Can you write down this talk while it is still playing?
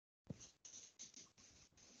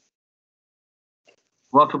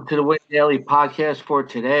Welcome to the Win Daily podcast for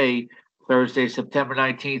today, Thursday, September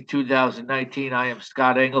 19th, 2019. I am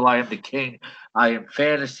Scott Engel. I am the king. I am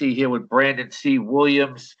fantasy here with Brandon C.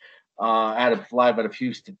 Williams, live out of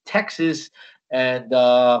Houston, Texas. And,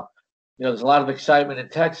 there's a lot of excitement in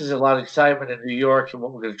Texas, a lot of excitement in New York. And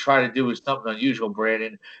what we're going to try to do is something unusual,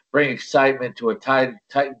 Brandon, bring excitement to a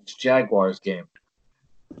Titans Jaguars game.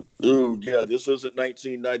 Ooh, yeah, this isn't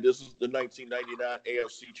 1990. This is the 1999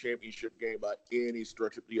 AFC Championship game by any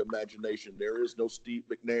stretch of the imagination. There is no Steve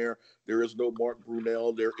McNair. There is no Mark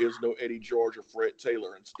Brunell. There is no Eddie George or Fred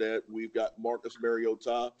Taylor. Instead, we've got Marcus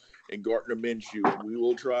Mariota and Gardner Minshew, and we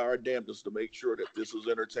will try our damnedest to make sure that this is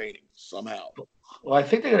entertaining somehow. Well, I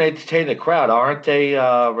think they're going to entertain the crowd. Aren't they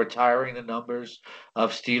retiring the numbers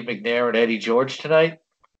of Steve McNair and Eddie George tonight?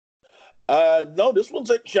 No, this one's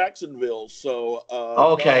at Jacksonville. So,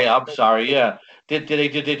 no, Okay, I I'm don't. sorry. Yeah, did they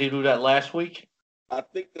do that last week? I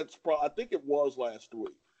think I think it was last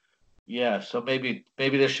week. Yeah, so maybe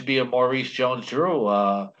there should be a Maurice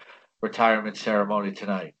Jones-Drew retirement ceremony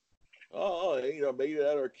tonight. Maybe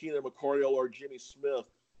that or Keenan McCardell or Jimmy Smith.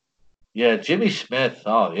 Yeah, Jimmy Smith.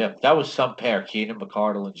 Oh yeah, that was some pair. Keenan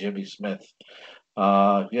McCardle and Jimmy Smith.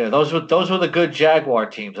 Yeah, those were the good Jaguar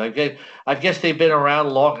teams. I guess they've been around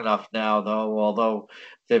long enough now, though. Although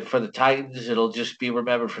for the Titans, it'll just be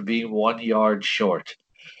remembered for being 1 yard short.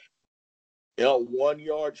 1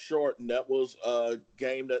 yard short, and that was a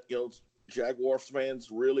game that Jaguars fans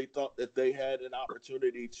really thought that they had an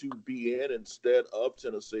opportunity to be in instead of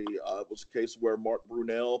Tennessee. It was a case where Mark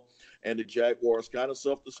Brunell and the Jaguars kind of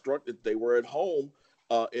self-destructed. They were at home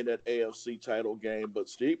in that AFC title game, but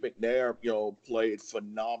Steve McNair, played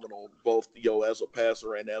phenomenal both as a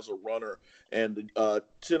passer and as a runner, and the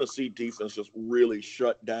Tennessee defense just really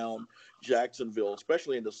shut down Jacksonville,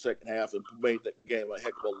 especially in the second half, and made that game a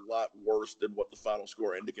heck of a lot worse than what the final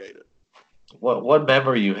score indicated. What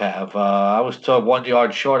memory you have? I was told 1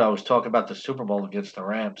 yard short. I was talking about the Super Bowl against the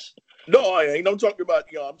Rams. No, I ain't. I'm talking about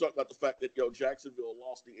I'm talking about the fact that Jacksonville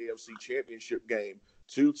lost the AFC Championship game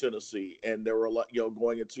to Tennessee, and there were a lot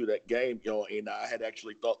going into that game and I had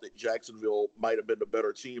actually thought that Jacksonville might have been the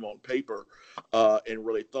better team on paper, and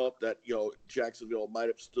really thought that Jacksonville might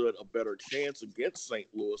have stood a better chance against St.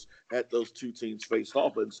 Louis had those two teams faced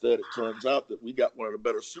off. But instead, it turns out that we got one of the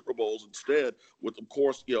better Super Bowls instead, with of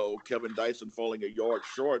course Kevin Dyson falling a yard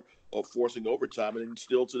short of forcing overtime, and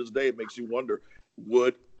still to this day it makes you wonder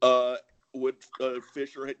would uh, would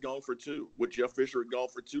Fisher had gone for two? Would Jeff Fisher had gone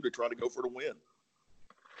for two to try to go for the win?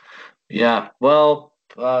 Yeah, well,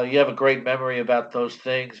 you have a great memory about those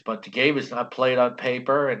things, but the game is not played on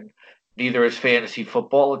paper, and neither is fantasy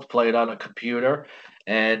football. It's played on a computer,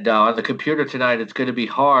 and on the computer tonight, it's going to be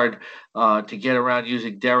hard to get around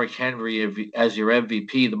using Derrick Henry as your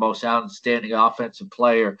MVP, the most outstanding offensive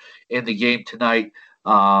player in the game tonight.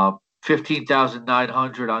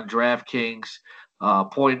 15,900 on DraftKings,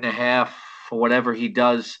 point and a half for whatever he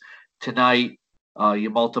does tonight. You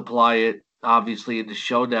multiply it obviously in the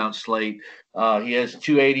showdown slate. He has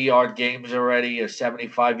two 80-yard games already, a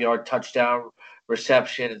 75-yard touchdown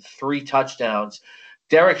reception, and three touchdowns.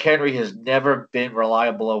 Derrick Henry has never been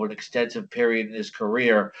reliable over an extensive period in his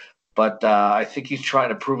career, but I think he's trying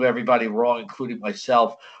to prove everybody wrong, including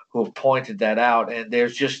myself, who have pointed that out. And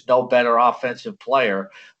there's just no better offensive player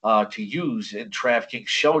to use in DraftKings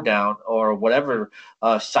Showdown or whatever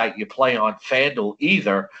site you play on, FanDuel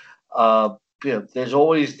either. There's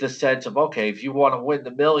always the sense of, okay, if you want to win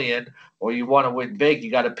the million or you want to win big,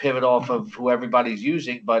 you got to pivot off of who everybody's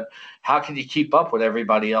using. But how can you keep up with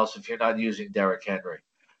everybody else if you're not using Derrick Henry?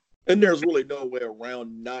 And there's really no way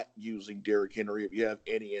around not using Derrick Henry if you have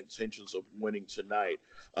any intentions of winning tonight.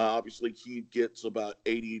 Obviously, he gets about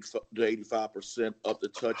 80 to 85% of the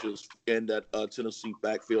touches in that Tennessee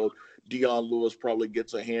backfield. Dion Lewis probably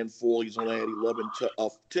gets a handful. He's only had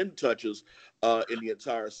 10 touches in the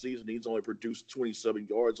entire season. He's only produced 27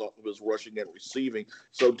 yards off of his rushing and receiving.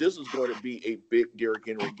 So this is going to be a big Derrick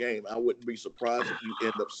Henry game. I wouldn't be surprised if you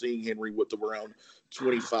end up seeing Henry with around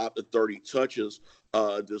 25 to 30 touches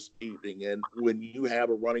this evening. And when you have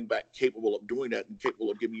a running back capable of doing that and capable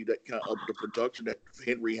of giving you that kind of the production that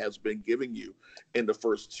Henry has been giving you in the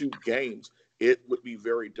first two games, it would be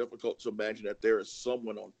very difficult to imagine that there is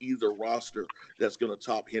someone on either roster that's going to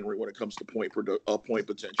top Henry when it comes to point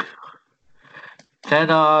potential.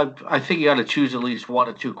 Then I think you got to choose at least one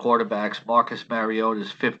or two quarterbacks. Marcus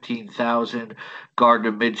Mariota's 15,000,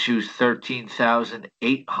 Gardner Minshew's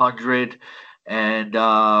 13,800, and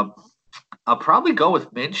I'll probably go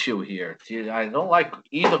with Minshew here. I don't like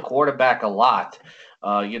either quarterback a lot.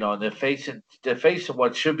 They're facing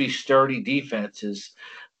what should be sturdy defenses,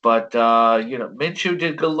 But Minshew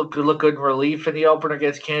did look good in relief in the opener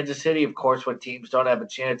against Kansas City. Of course, when teams don't have a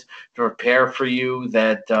chance to prepare for you,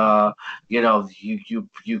 that a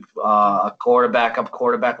quarterback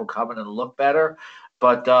will come in and look better.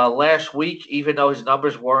 But last week, even though his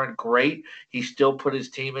numbers weren't great, he still put his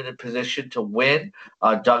team in a position to win.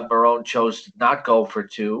 Doug Marrone chose to not go for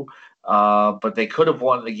two, but they could have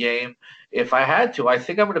won the game. If I had to, I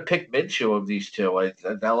think I'm going to pick Minshew of these two. I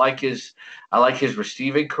like his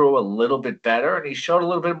receiving crew a little bit better, and he showed a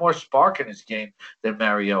little bit more spark in his game than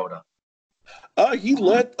Mariota. He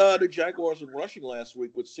led the Jaguars in rushing last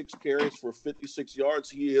week with 6 carries for 56 yards.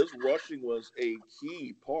 His rushing was a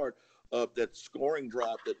key part of that scoring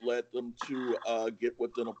drive that led them to get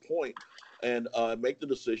within a point and make the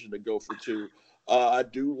decision to go for two. I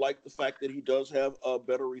do like the fact that he does have a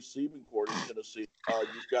better receiving core in Tennessee.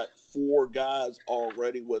 You've got 4 guys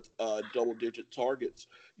already with double-digit targets.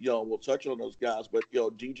 We'll touch on those guys, but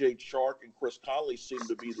DJ Chark and Chris Conley seem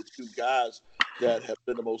to be the 2 guys that have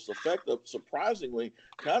been the most effective. Surprisingly,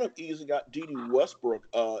 kind of easing out Dede Westbrook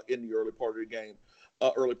in the early part of the game.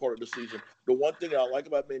 Early part of the season. The one thing I like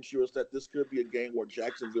about Minshew is that this could be a game where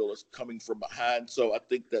Jacksonville is coming from behind. So I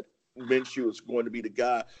think that Minshew is going to be the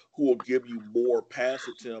guy who will give you more pass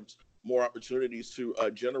attempts, more opportunities to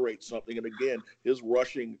generate something. And again, his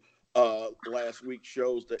rushing last week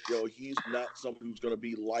shows that he's not someone who's going to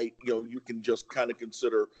be light. You can just kind of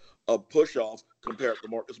consider a push off compared to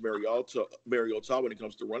Marcus Mariota when it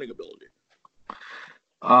comes to running ability.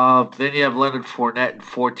 Then you have Leonard Fournette at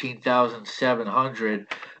 14,700.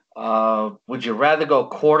 Would you rather go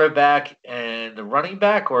quarterback and the running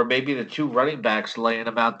back, or maybe the 2 running backs laying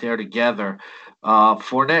them out there together?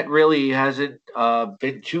 Fournette really hasn't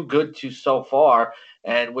been too good so far,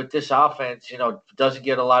 and with this offense, doesn't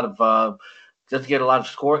get a lot of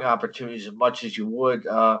scoring opportunities as much as you would.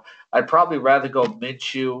 I'd probably rather go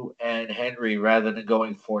Minshew and Henry rather than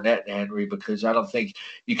going Fournette and Henry, because I don't think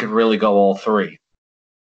you can really go all 3.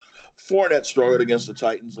 Fournette struggled against the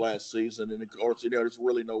Titans last season, and of course, there's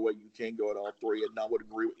really no way you can go at all 3. And I would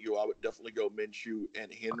agree with you. I would definitely go Minshew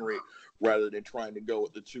and Henry rather than trying to go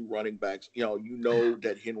with the 2 running backs.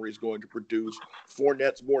 That Henry's going to produce.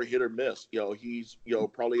 Fournette's more hit or miss. He's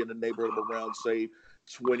probably in the neighborhood of around, say,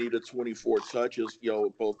 20 to 24 touches,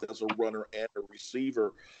 both as a runner and a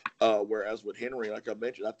receiver. Whereas with Henry, like I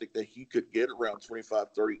mentioned, I think that he could get around 25,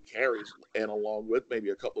 30 carries, and along with maybe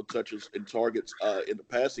a couple of touches and targets in the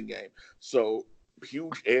passing game. So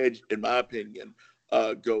huge edge, in my opinion,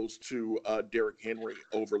 goes to Derrick Henry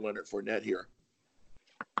over Leonard Fournette here.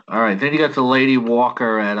 All right, then you got the Lady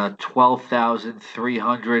Walker at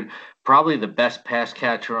 12,300. Probably the best pass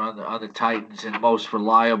catcher on the Titans and most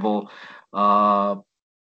reliable.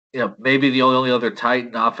 Maybe the only other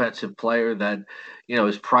Titan offensive player that,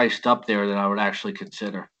 is priced up there that I would actually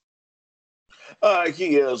consider.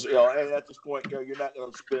 He is, and at this point, you're not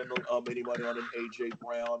going to spend any money on an A.J.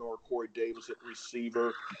 Brown or Corey Davis at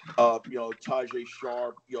receiver. Tajay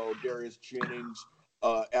Sharp, Darius Jennings,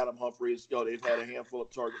 Adam Humphries, they've had a handful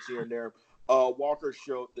of targets here and there. Walker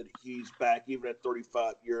showed that he's back, even at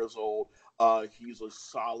 35 years old. He's a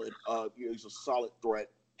solid threat.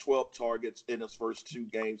 12 targets in his first 2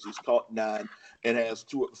 games. He's caught 9 and has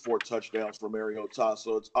 2 of the 4 touchdowns for Mariota.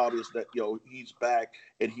 So it's obvious that he's back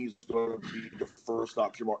and he's going to be the first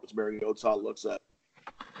option Marcus Mariota looks at.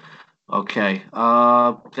 Okay.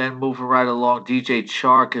 Then moving right along, DJ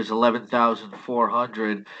Chark is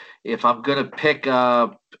 11,400. If I'm going to pick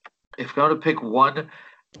one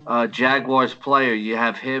Jaguars player, you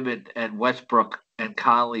have him and Westbrook and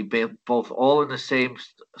Conley both all in the same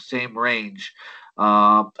range.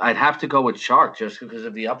 I'd have to go with Chark just because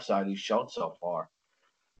of the upside he's shown so far.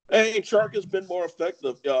 Hey, Chark has been more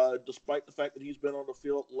effective, despite the fact that he's been on the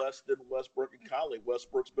field less than Westbrook and Conley.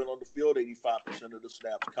 Westbrook's been on the field 85% of the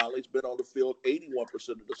snaps. Conley's been on the field 81%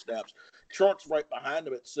 of the snaps. Chark's right behind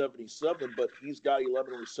him at 77, but he's got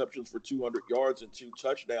 11 receptions for 200 yards and 2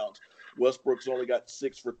 touchdowns. Westbrook's only got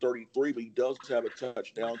 6 for 33, but he does have a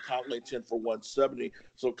touchdown. Conley 10 for 170.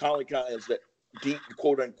 So Conley kind of is that deep,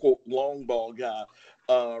 quote-unquote, long ball guy.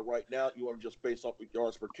 Right now, you want to just base off the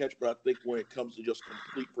yards per catch, but I think when it comes to just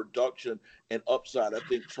complete production and upside, I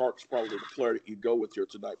think Chark's probably the player that you go with here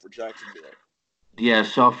tonight for Jacksonville. Yeah,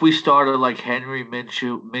 so if we started like Henry,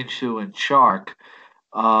 Minshew, and Chark,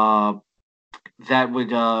 that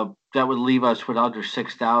would leave us with under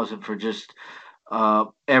 6,000 for just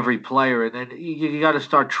every player, and then you got to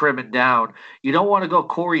start trimming down. You don't want to go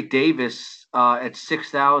Corey Davis at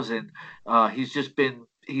 6,000. He's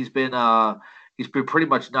been pretty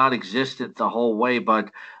much non-existent the whole way,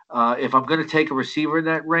 but if I'm going to take a receiver in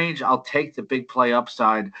that range, I'll take the big play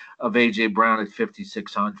upside of A.J. Brown at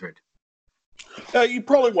 5,600. You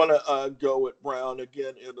probably want to go with Brown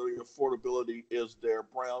again, and the affordability is there.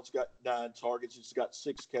 Brown's got 9 targets. He's got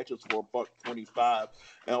 6 catches for $125.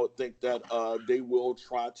 And I would think that they will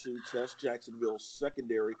try to test Jacksonville's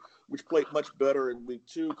secondary, which played much better in week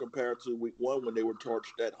 2 compared to week 1 when they were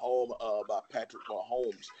torched at home by Patrick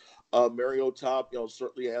Mahomes. Mariota,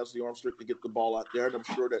 certainly has the arm strength to get the ball out there, and I'm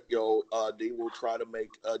sure that they will try to make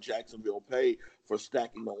Jacksonville pay for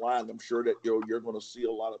stacking the line. I'm sure that you're going to see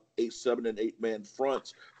a lot of 8, 7, and 8-man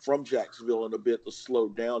fronts from Jacksonville in a bit to slow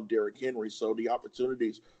down Derrick Henry. So the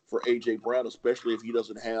opportunities for A.J. Brown, especially if he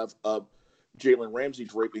doesn't have Jalen Ramsey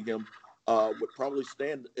draping him, would probably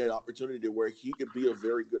stand an opportunity where he could be a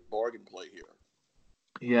very good bargain play here.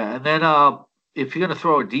 Yeah, and then if you're going to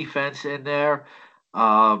throw a defense in there,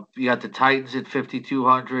 you got the Titans at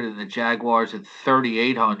 5,200 and the Jaguars at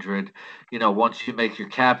 3,800. Once you make your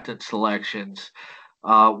captain selections,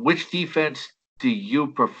 which defense do you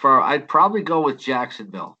prefer? I'd probably go with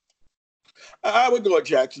Jacksonville. I would go at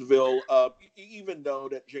Jacksonville, even though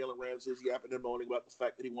that Jalen Ramsey is yapping and moaning about the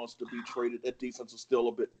fact that he wants to be traded. That defense is still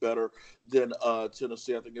a bit better than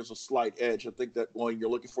Tennessee. I think there's a slight edge. I think that when you're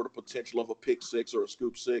looking for the potential of a pick 6 or a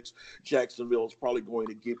scoop 6, Jacksonville is probably going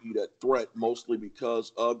to give you that threat, mostly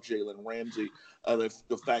because of Jalen Ramsey.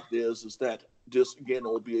 The fact is that this, again,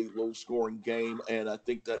 will be a low-scoring game, and I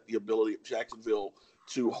think that the ability of Jacksonville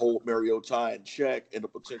to hold Mariota in check and the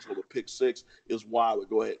potential of a pick 6 is why I would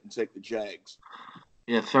go ahead and take the Jags.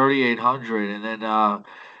 Yeah, 3,800. And then,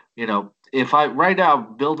 if I right now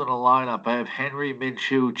I'm building a lineup, I have Henry,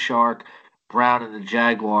 Minshew, Chark, Brown, and the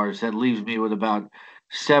Jaguars. That leaves me with about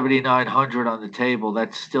 7,900 on the table.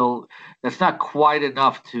 That's not quite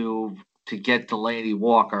enough to get Delaney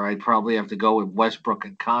Walker. I'd probably have to go with Westbrook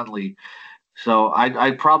and Conley. So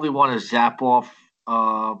I'd probably want to zap off.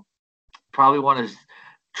 Probably want to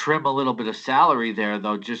trim a little bit of salary there,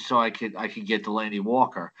 though, just so I could get Delaney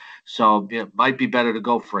Walker. So it might be better to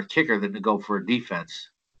go for a kicker than to go for a defense.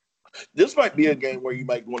 This might be a game where you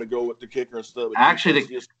might want to go with the kicker instead of actually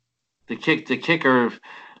the kicker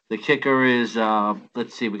is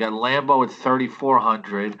let's see, we got Lambo at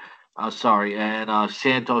 3,400. And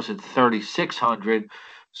Santos at 3,600.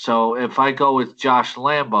 So if I go with Josh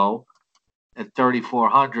Lambo at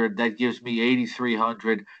 3,400, that gives me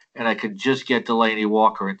 8,300. And I could just get Delaney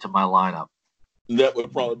Walker into my lineup. That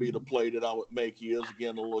would probably be the play that I would make. He is,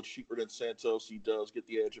 again, a little cheaper than Santos. He does get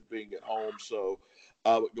the edge of being at home. So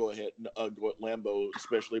I would go ahead and go at Lambo,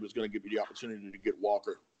 especially if it's going to give you the opportunity to get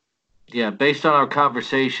Walker. Yeah, based on our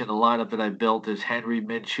conversation, the lineup that I built is Henry,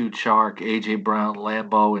 Minshew, Chark, A.J. Brown,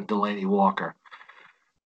 Lambo, and Delaney Walker.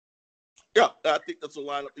 Yeah, I think that's a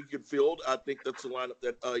lineup you can field. I think that's a lineup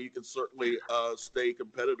that you can certainly stay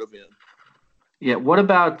competitive in. Yeah, what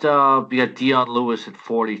about we got Dion Lewis at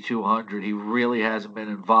 4,200? He really hasn't been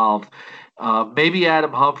involved. Maybe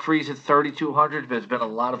Adam Humphries at 3,200. There's been a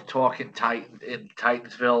lot of talk in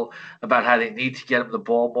Titans,ville about how they need to get him the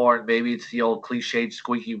ball more, and maybe it's the old cliched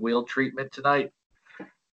squeaky wheel treatment tonight.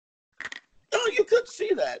 No, you could see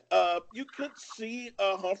that. You could see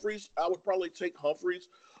Humphries. I would probably take Humphries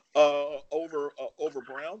over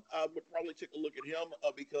Brown. I would probably take a look at him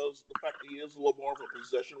because the fact that he is a little more of a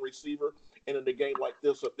possession receiver, and in a game like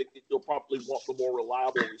this, I think you'll probably want the more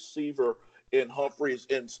reliable receiver in Humphries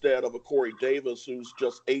instead of a Corey Davis, who's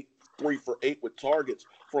just 3 for 8 with targets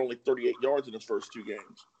for only 38 yards in his first 2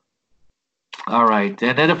 games. All right,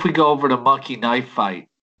 and then if we go over to Monkey Knife Fight,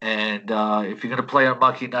 and if you're going to play a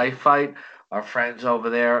Monkey Knife Fight, our friends over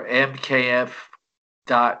there,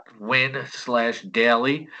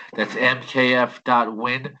 mkf.win/daily. That's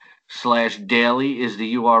mkf.win/daily is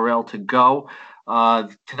the URL to go.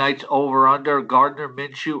 Tonight's over-under, Gardner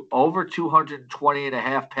Minshew, over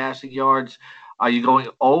 220.5 passing yards. Are you going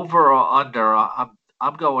over or under? I'm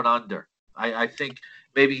going under. I think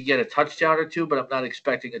maybe you get a touchdown or 2, but I'm not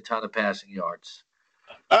expecting a ton of passing yards.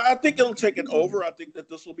 I think it'll take it over. I think that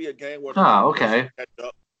this will be a game where okay.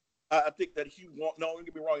 I think that no, don't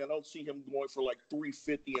get me wrong, I don't see him going for like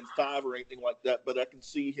 350 and 5 or anything like that, but I can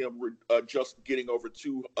see him just getting over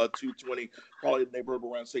 220, probably in the neighborhood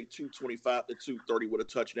around, say, 225 to 230 with a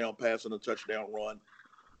touchdown pass and a touchdown run.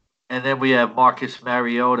 And then we have Marcus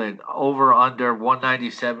Mariota over under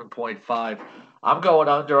 197.5. I'm going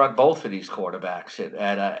under on both of these quarterbacks at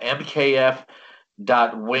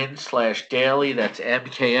mkf.win/daily. That's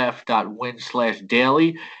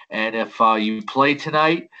mkf.win/daily. And if you play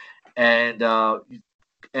tonight and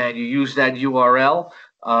you use that URL,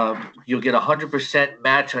 you'll get 100%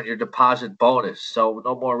 match on your deposit bonus. So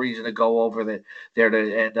no more reason to go over there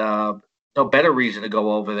and no better reason to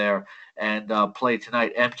go over there and play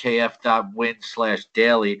tonight.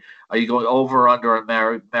 MKF.win/daily. Are you going over or under on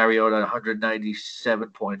Mariota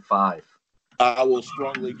 197.5? I will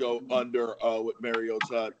strongly go under with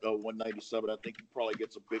Mariota at 197. I think he probably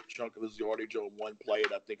gets a big chunk of his yardage on one play,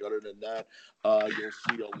 and I think other than that, you'll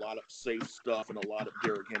see a lot of safe stuff and a lot of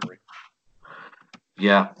Derrick Henry.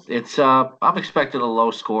 Yeah, it's I'm expecting a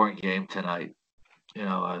low scoring game tonight.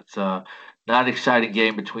 It's not an exciting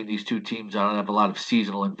game between these two teams. I don't have a lot of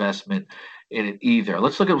seasonal investment in it either.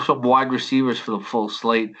 Let's look at some wide receivers for the full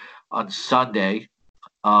slate on Sunday.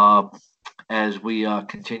 Uh, as we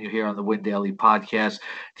continue here on the Win Daily podcast.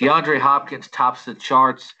 DeAndre Hopkins tops the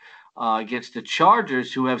charts against the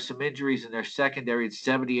Chargers, who have some injuries in their secondary at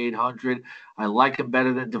 7,800. I like him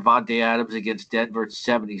better than Devontae Adams against Denver at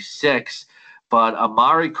 76. But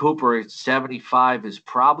Amari Cooper at 75 is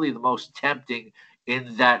probably the most tempting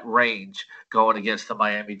in that range going against the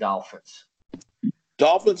Miami Dolphins.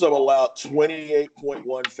 Dolphins have allowed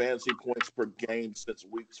 28.1 fantasy points per game since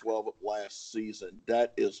week 12 of last season.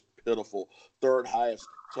 That is pitiful. Third highest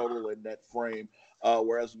total in that frame.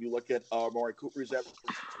 Whereas if you look at Amari Cooper, he's averaged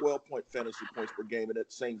 12 fantasy points per game in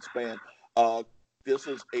that same span. This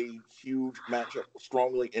is a huge matchup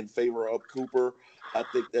strongly in favor of Cooper. I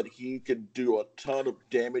think that he can do a ton of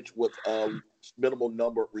damage with minimal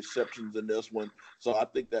number of receptions in this one. So I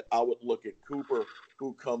think that I would look at Cooper,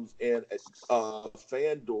 who comes in at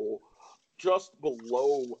FanDuel just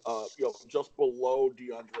below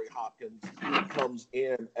DeAndre Hopkins, who comes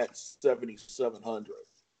in at 7,700.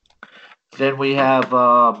 Then we have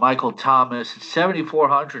Michael Thomas at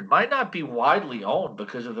 7,400. Might not be widely owned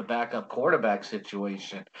because of the backup quarterback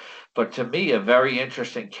situation, but to me, a very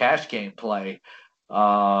interesting cash game play.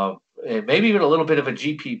 Maybe even a little bit of a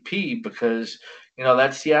GPP because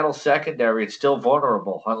that Seattle secondary, it's still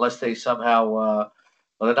vulnerable unless they somehow.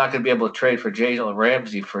 They're not going to be able to trade for Jalen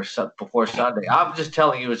Ramsey before Sunday. I'm just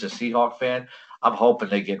telling you, as a Seahawk fan, I'm hoping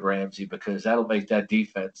they get Ramsey because that'll make that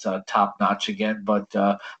defense top notch again. But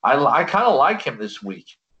I kind of like him this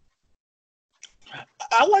week.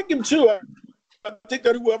 I like him too. I think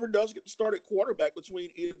that whoever does get started quarterback between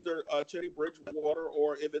either Teddy Bridgewater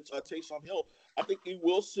or if it's Taysom Hill, I think you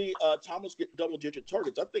will see Thomas get double-digit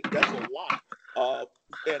targets. I think that's a lot.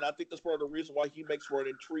 And I think that's part of the reason why he makes for an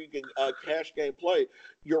intriguing cash game play.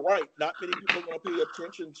 You're right. Not many people are going to pay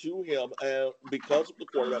attention to him because of the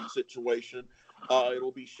quarterback situation.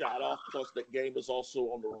 It'll be shot off. Plus, that game is also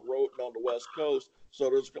on the road and on the West Coast. So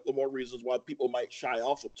there's a couple more reasons why people might shy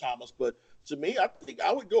off of Thomas. But to me, I think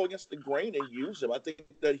I would go against the grain and use him. I think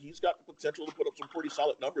that he's got the potential to put up some pretty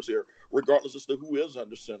solid numbers here, regardless as to who is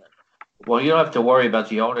under center. Well, you don't have to worry about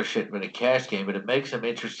the ownership in a cash game, but it makes them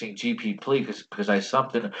interesting GPP because I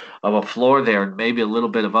something of a floor there and maybe a little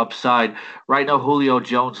bit of upside. Right now, Julio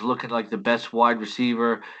Jones looking like the best wide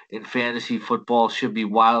receiver in fantasy football, should be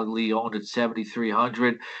wildly owned at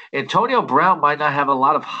 7,300. Antonio Brown might not have a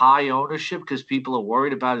lot of high ownership because people are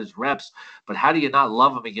worried about his reps, but how do you not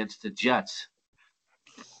love him against the Jets?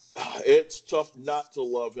 It's tough not to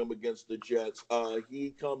love him against the Jets.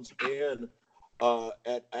 He comes in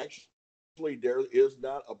at actually there is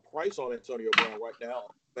not a price on Antonio Brown right now.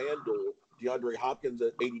 FanDuel, DeAndre Hopkins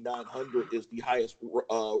at 8,900 is the highest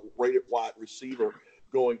rated wide receiver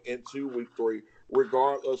going into week 3.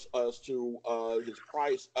 Regardless as to his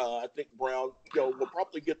price, I think Brown will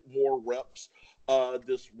probably get more reps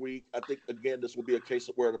this week. I think, again, this will be a case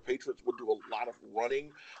of where the Patriots will do a lot of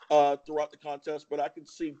running throughout the contest, but I can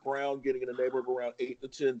see Brown getting in the neighborhood of around 8 to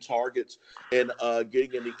 10 targets and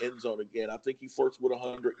getting in the end zone again. I think he flirts with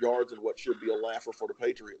 100 yards and what should be a laugher for the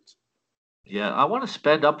Patriots. Yeah, I want to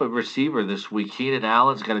spend up a receiver this week. Keenan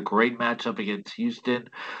Allen's got a great matchup against Houston,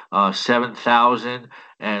 7,000,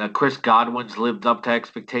 and Chris Godwin's lived up to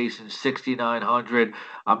expectations, 6,900.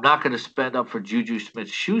 I'm not going to spend up for Juju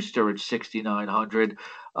Smith-Schuster at 6,900, and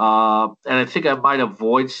I think I might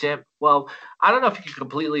avoid Sam. Well, I don't know if you can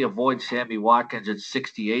completely avoid Sammy Watkins at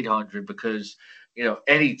 6,800 because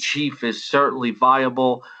any Chief is certainly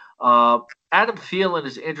viable. Adam Thielen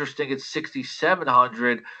is interesting at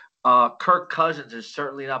 6,700. Kirk Cousins has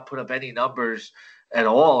certainly not put up any numbers at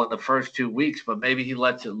all in the first 2 weeks, but maybe he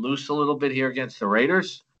lets it loose a little bit here against the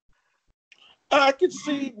Raiders. I can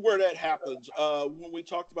see where that happens. When we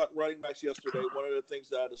talked about running backs yesterday, one of the things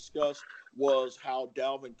that I discussed was how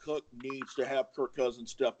Dalvin Cook needs to have Kirk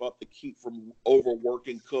Cousins step up to keep from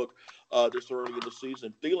overworking Cook this early in the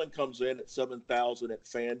season. Thielen comes in at 7,000 at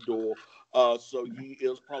FanDuel, so he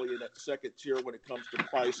is probably in that second tier when it comes to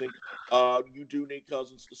pricing. You do need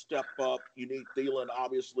Cousins to step up. You need Thielen,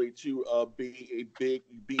 obviously, to be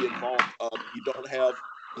involved. You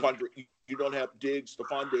don't have Diggs,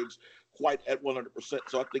 Stephon Diggs, quite at 100%.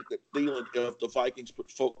 So I think that Thielen, if the Vikings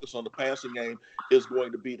put focus on the passing game, is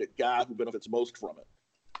going to be the guy who benefits most from it.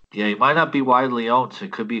 Yeah, he might not be widely owned, so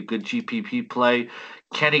it could be a good GPP play.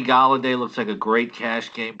 Kenny Galladay looks like a great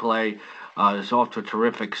cash game play. Is off to a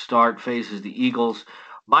terrific start. Faces the Eagles.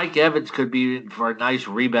 Mike Evans could be in for a nice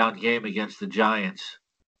rebound game against the Giants.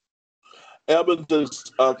 Evans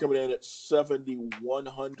is coming in at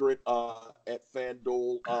 7,100 at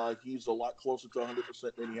FanDuel. He's a lot closer to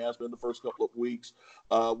 100% than he has been the first couple of weeks.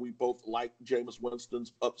 We both like Jameis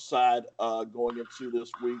Winston's upside going into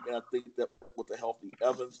this week, and I think that with a healthy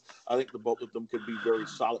Evans, I think the both of them could be very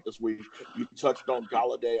solid this week. You touched on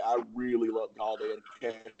Galladay. I really love Galladay in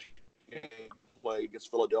cash game play against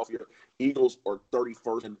Philadelphia. Eagles are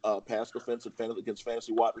 31st in pass defense and against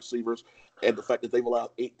fantasy wide receivers. And the fact that they've allowed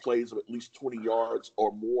 8 plays of at least 20 yards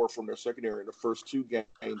or more from their secondary in the first 2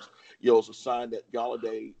 games, is a sign that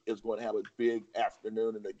Galladay is going to have a big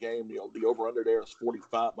afternoon in the game. The over-under there is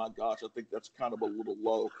 45. My gosh, I think that's kind of a little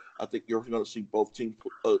low. I think you're going to see both teams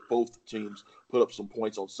put up some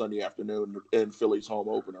points on Sunday afternoon in Philly's home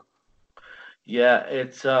opener. Yeah,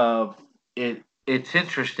 it's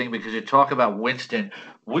interesting because you talk about Winston.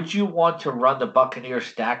 Would you want to run the Buccaneer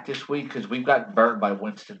stack this week? Because we've gotten burned by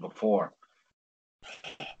Winston before.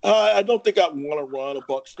 I don't think I want to run a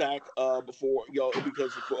buck stack before,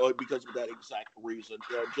 because of that exact reason.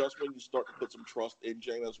 Just when you start to put some trust in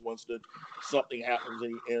Jameis Winston, something happens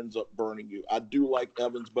and he ends up burning you. I do like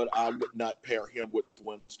Evans, but I would not pair him with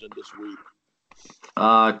Winston this week.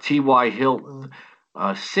 T.Y. Hilton,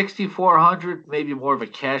 6,400, maybe more of a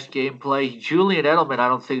cash game play. Julian Edelman, I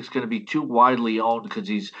don't think is going to be too widely owned because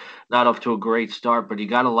he's not off to a great start, but you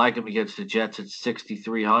got to like him against the Jets at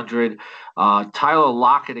 6,300. Tyler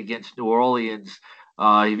Lockett against New Orleans.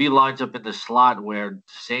 If he lines up in the slot where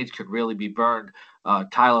Saints could really be burned,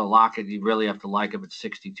 Tyler Lockett, you really have to like him at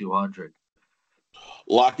 6,200.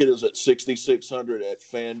 Lockett is at 6,600 at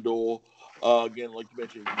FanDuel. Again, like you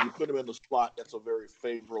mentioned, you put him in the slot, that's a very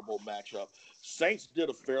favorable matchup. Saints did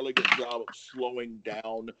a fairly good job of slowing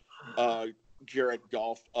down Jared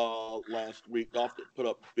Goff last week. Goff did put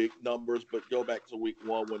up big numbers, but go back to week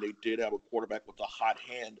 1 when they did have a quarterback with a hot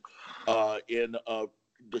hand in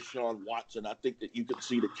Deshaun Watson. I think that you could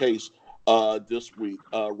see the case this week.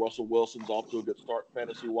 Russell Wilson's off to a good start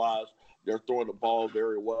fantasy-wise. They're throwing the ball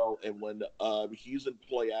very well, and when he's in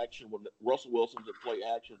play action, when Russell Wilson's in play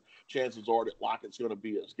action, chances are that Lockett's going to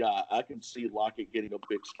be his guy. I can see Lockett getting a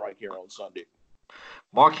big strike here on Sunday.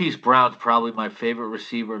 Marquise Brown's probably my favorite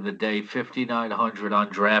receiver of the day, 5,900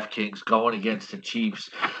 on DraftKings going against the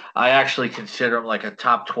Chiefs. I actually consider him like a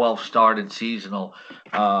top 12 start in seasonal.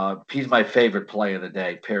 He's my favorite play of the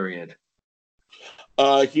day, period.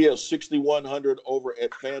 He has 6,100 over at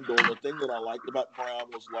FanDuel. The thing that I liked about Brown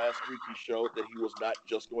was last week he showed that he was not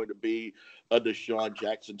just going to be a Deshaun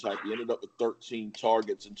Jackson type. He ended up with 13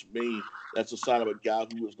 targets, and to me, that's a sign of a guy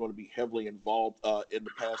who is going to be heavily involved in the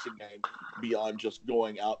passing game beyond just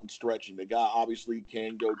going out and stretching. The guy obviously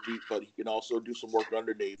can go deep, but he can also do some work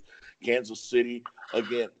underneath. Kansas City,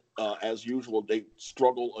 again, as usual, they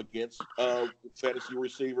struggle against fantasy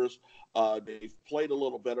receivers. They've played a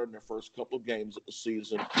little better in their first couple of games of the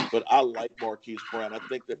season, but I like Marquise Brown. I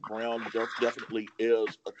think that Brown definitely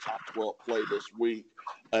is a top 12 play this week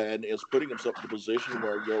and is putting himself in a position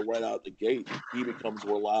where, right out the gate, he becomes a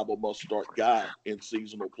reliable must-start guy in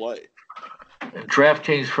seasonal play.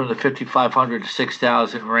 DraftKings from the 5,500 to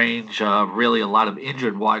 6,000 range, really a lot of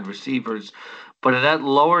injured wide receivers. But in that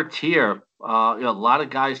lower tier, a lot of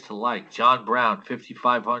guys to like. John Brown,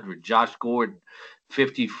 5,500. Josh Gordon,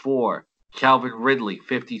 54. Calvin Ridley,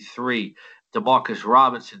 53. Demarcus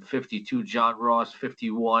Robinson, 52. John Ross,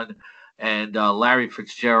 51. And Larry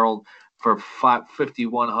Fitzgerald for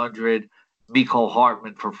 5,100. Mecole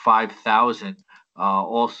Hardman for 5,000.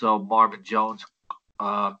 Also Marvin Jones,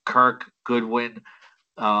 Kirk, Goodwin,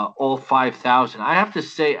 all 5,000. I have to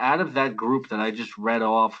say, out of that group that I just read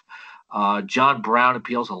off, John Brown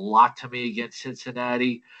appeals a lot to me against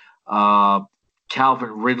Cincinnati. Calvin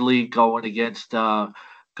Ridley going against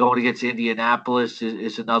Indianapolis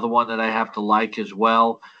is another one that I have to like as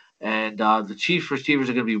well. And the Chiefs receivers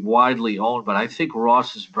are going to be widely owned, but I think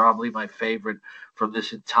Ross is probably my favorite from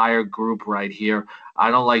this entire group right here.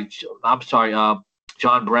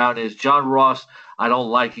 John Brown is. John Ross, I don't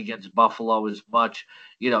like against Buffalo as much.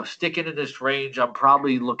 Sticking in this range, I'm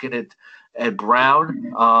probably looking at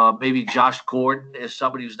Brown. Maybe Josh Gordon is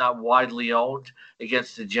somebody who's not widely owned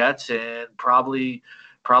against the Jets, and probably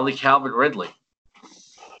Calvin Ridley.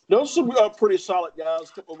 Those are some pretty solid guys.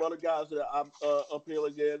 A couple of other guys that I'm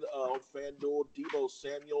appealing in on FanDuel. Deebo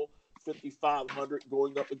Samuel, 5,500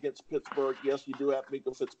 going up against Pittsburgh. Yes, you do have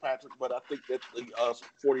Minka Fitzpatrick, but I think that the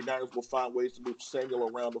 49ers will find ways to move Samuel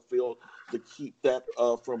around the field to keep that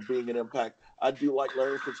from being an impact. I do like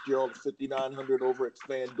Larry Fitzgerald at 5,900 over at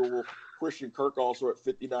FanDuel. Christian Kirk also at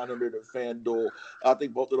 5,900 at FanDuel. I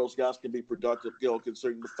think both of those guys can be productive,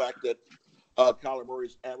 considering the fact that Kyler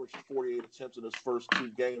Murray's averaged 48 attempts in his first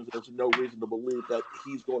two games. There's no reason to believe that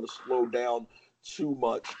he's going to slow down too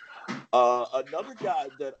much. Another guy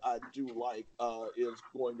that I do like is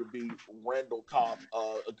going to be Randall Cobb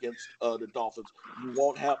against the Dolphins. You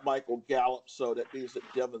won't have Michael Gallup, so that means that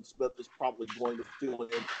Devin Smith is probably going to fill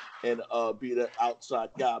in and be that outside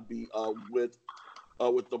guy, with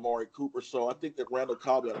Amari Cooper. So I think that Randall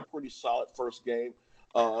Cobb had a pretty solid first game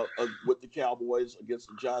with the Cowboys against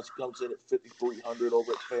the Giants. Comes in at 5,300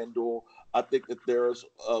 over at FanDuel. I think that there's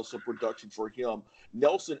some production for him.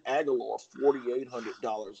 Nelson Aguilar,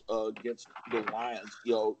 $4,800 against the Lions.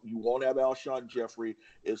 You won't have Alshon Jeffrey.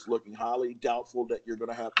 It's looking highly doubtful that you're going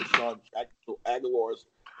to have Deshaun Aguilar,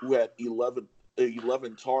 who had 11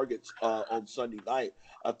 targets on Sunday night.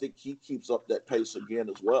 I think he keeps up that pace again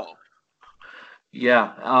as well.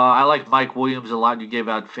 Yeah, I like Mike Williams a lot. You gave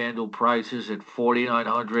out FanDuel prices at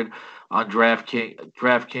 4,900 on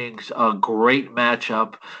DraftKings. A great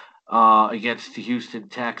matchup against the Houston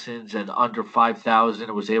Texans and under 5,000.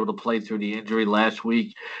 It was able to play through the injury last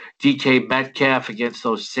week. DK Metcalf against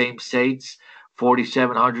those same Saints,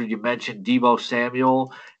 4,700. You mentioned Deebo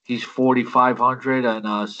Samuel. He's 4,500,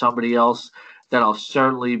 and somebody else that I'll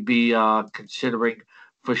certainly be considering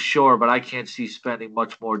for sure, but I can't see spending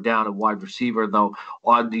much more down at wide receiver, though.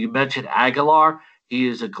 You mentioned Aguilar. He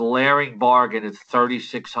is a glaring bargain at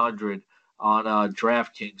 3,600 on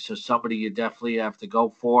DraftKings, so somebody you definitely have to go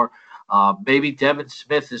for. Maybe Devin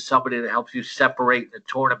Smith is somebody that helps you separate in the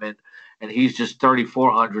tournament, and he's just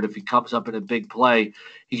 3,400. If he comes up in a big play,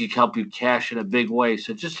 he can help you cash in a big way.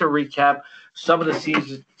 So just to recap, some of the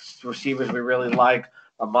season receivers we really like: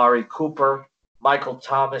 Amari Cooper, Michael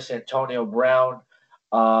Thomas, Antonio Brown,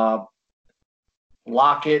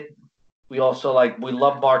 Lockett. We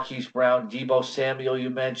love Marquise Brown, Deebo Samuel, you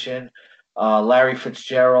mentioned, Larry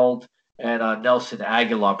Fitzgerald, and Nelson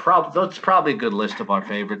Aguilar. That's probably a good list of our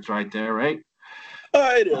favorites right there, right?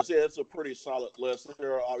 It is. Yeah, it's a pretty solid list.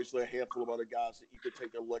 There are obviously a handful of other guys that you could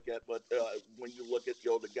take a look at, but when you look at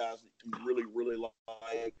the guys that you really, really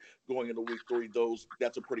like going into week 3,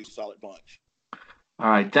 that's a pretty solid bunch. All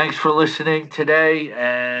right. Thanks for listening today,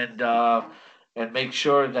 and make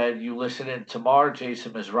sure that you listen in tomorrow.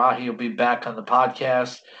 Jason Mizrahi will be back on the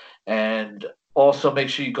podcast. And also make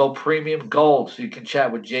sure you go Premium Gold so you can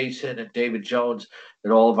chat with Jason and David Jones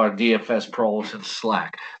and all of our DFS pros and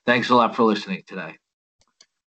Slack. Thanks a lot for listening today.